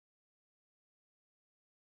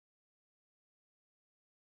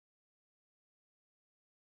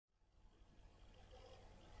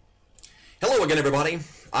Hello again, everybody.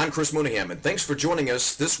 I'm Chris Mooneyham, and thanks for joining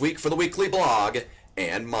us this week for the weekly blog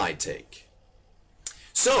and My Take.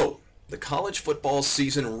 So, the college football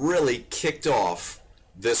season really kicked off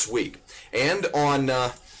this week. And on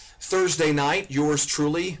Thursday night, yours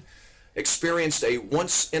truly experienced a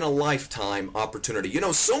once-in-a-lifetime opportunity. You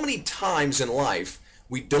know, so many times in life,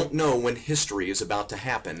 we don't know when history is about to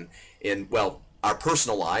happen in, well, our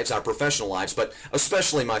personal lives, our professional lives, but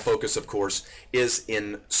especially my focus, of course, is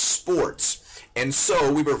in sports. And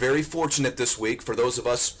so we were very fortunate this week, for those of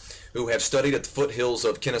us who have studied at the foothills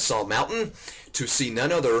of Kennesaw Mountain, to see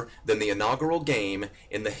none other than the inaugural game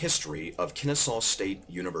in the history of Kennesaw State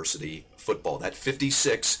University football. That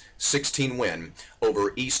 56-16 win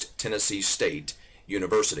over East Tennessee State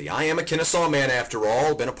University. I am a Kennesaw man after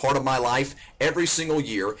all, been a part of my life every single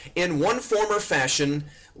year in one form or fashion,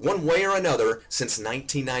 one way or another, since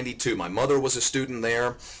 1992. My mother was a student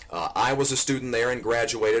there. I was a student there and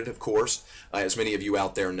graduated, of course, as many of you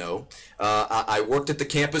out there know. I worked at the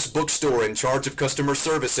campus bookstore in charge of customer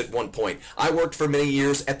service at one point. I worked for many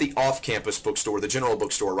years at the off-campus bookstore, the general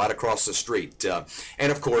bookstore right across the street.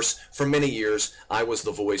 And of course, for many years, I was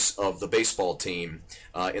the voice of the baseball team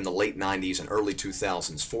in the late 90s and early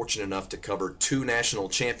 2000s, fortunate enough to cover 2 national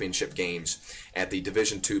championship games at the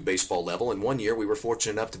Division II baseball level, and one year we were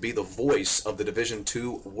fortunate enough to be the voice of the Division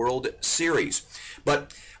II World Series.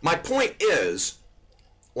 But my point is,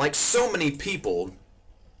 like so many people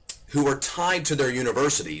who are tied to their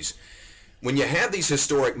universities, when you have these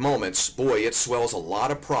historic moments, boy, it swells a lot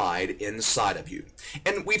of pride inside of you.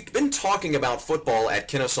 And we've been talking about football at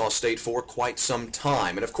Kennesaw State for quite some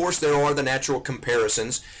time. And of course, there are the natural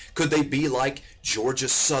comparisons. Could they be like Georgia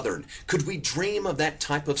Southern? Could we dream of that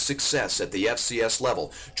type of success at the FCS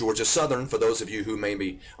level? Georgia Southern, for those of you who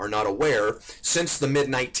maybe are not aware, since the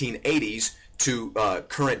mid-1980s to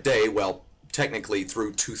current day, well, technically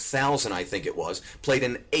through 2000, I think it was, played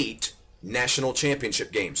in 8 national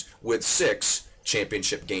championship games with 6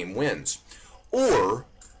 championship game wins. Or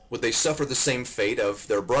would they suffer the same fate of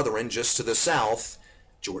their brethren just to the south,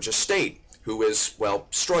 Georgia State, who is, well,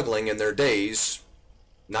 struggling in their days,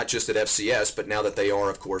 not just at FCS, but now that they are,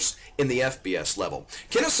 of course, in the FBS level.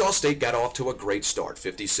 Kennesaw State got off to a great start,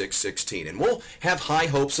 56-16, and we'll have high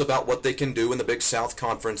hopes about what they can do in the Big South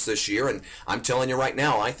Conference this year, and I'm telling you right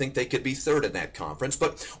now, I think they could be 3rd in that conference,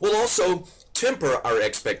 but we'll also temper our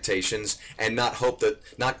expectations and not hope that,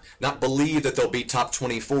 not believe that they'll be top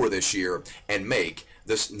 24 this year and make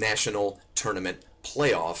this national tournament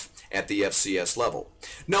playoff at the FCS level.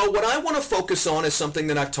 No, what I want to focus on is something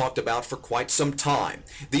that I've talked about for quite some time.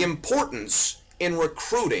 The importance in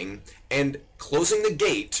recruiting and closing the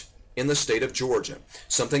gate in the state of Georgia.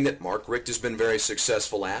 Something that Mark Richt has been very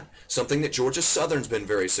successful at, something that Georgia Southern's been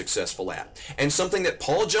very successful at, and something that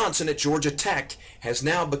Paul Johnson at Georgia Tech has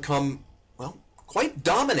now become, well, quite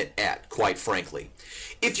dominant at, quite frankly.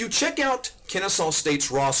 If you check out Kennesaw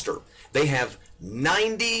State's roster, they have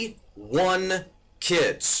 91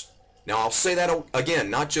 kids. Now, I'll say that again,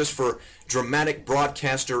 not just for dramatic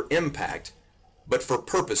broadcaster impact, but for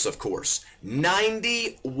purpose, of course.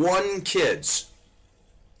 91 kids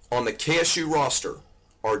on the KSU roster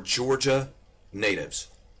are Georgia natives.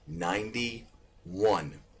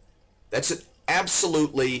 91. That's an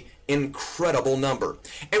absolutely incredible number.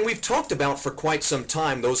 And we've talked about for quite some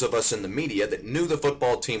time, those of us in the media that knew the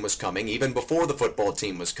football team was coming, even before the football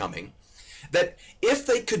team was coming, that if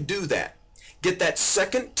they could do that, get that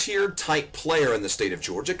second-tier type player in the state of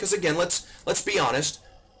Georgia, because again, let's be honest,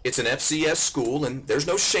 it's an FCS school, and there's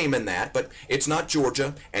no shame in that, but it's not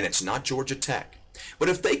Georgia, and it's not Georgia Tech. But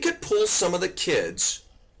if they could pull some of the kids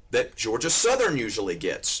that Georgia Southern usually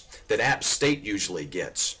gets, that App State usually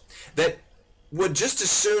gets, that would just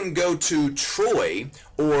as soon go to Troy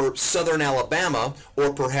or Southern Alabama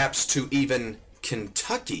or perhaps to even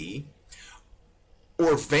Kentucky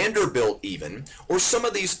or Vanderbilt even, or some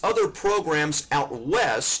of these other programs out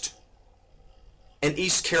west and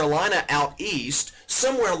East Carolina out east,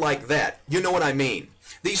 somewhere like that. You know what I mean?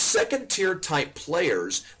 These second-tier type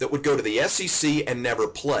players that would go to the SEC and never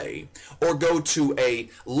play, or go to a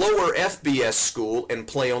lower FBS school and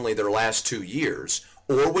play only their last 2 years,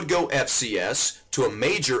 or would go FCS to a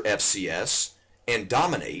major FCS and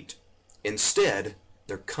dominate. Instead,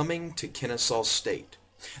 they're coming to Kennesaw State.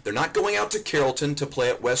 They're not going out to Carrollton to play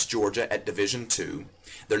at West Georgia at Division II.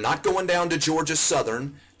 They're not going down to Georgia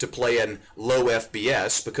Southern to play in low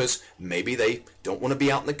FBS because maybe they don't want to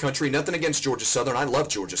be out in the country. Nothing against Georgia Southern. I love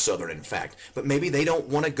Georgia Southern, in fact. But maybe they don't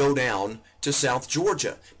want to go down to South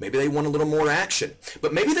Georgia. Maybe they want a little more action.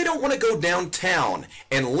 But maybe they don't want to go downtown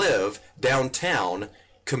and live downtown,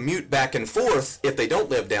 commute back and forth if they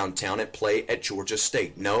don't live downtown and play at Georgia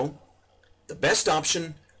State. No. The best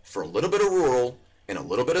option for a little bit of rural and a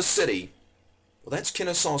little bit of city, well, that's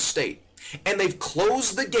Kennesaw State. And they've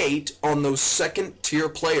closed the gate on those second-tier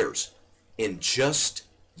players in just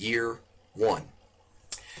year one.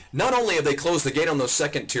 Not only have they closed the gate on those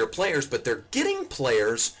second-tier players, but they're getting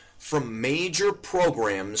players from major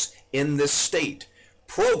programs in this state.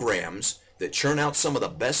 Programs that churn out some of the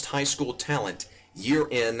best high school talent year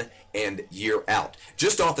in and year out.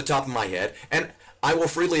 Just off the top of my head, and I will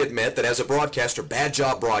freely admit that as a broadcaster, bad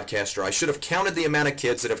job broadcaster, I should have counted the amount of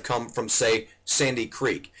kids that have come from, say, Sandy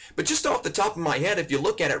Creek. But just off the top of my head, if you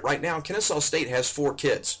look at it right now, Kennesaw State has 4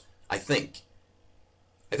 kids, I think.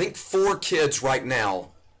 I think 4 kids right now.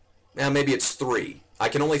 Now maybe it's 3. I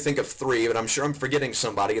can only think of 3, but I'm sure I'm forgetting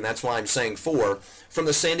somebody, and that's why I'm saying 4, from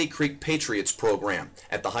the Sandy Creek Patriots program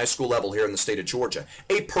at the high school level here in the state of Georgia.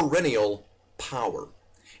 A perennial power.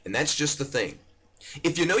 And that's just the thing.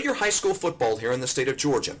 If you know your high school football here in the state of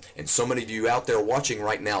Georgia, and so many of you out there watching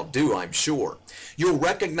right now do, I'm sure, you'll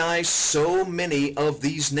recognize so many of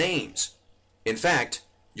these names. In fact,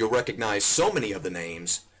 you'll recognize so many of the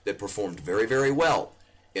names that performed very, very well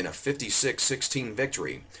in a 56-16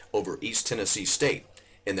 victory over East Tennessee State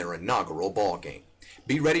in their inaugural ball game.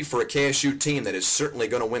 Be ready for a KSU team that is certainly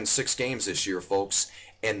going to win 6 games this year, folks,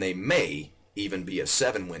 and they may even be a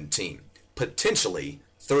 7-win team, potentially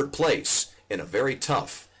 3rd place in a very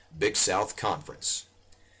tough Big South Conference.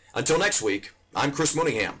 Until next week, I'm Chris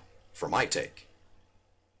Mooneyham for My Take.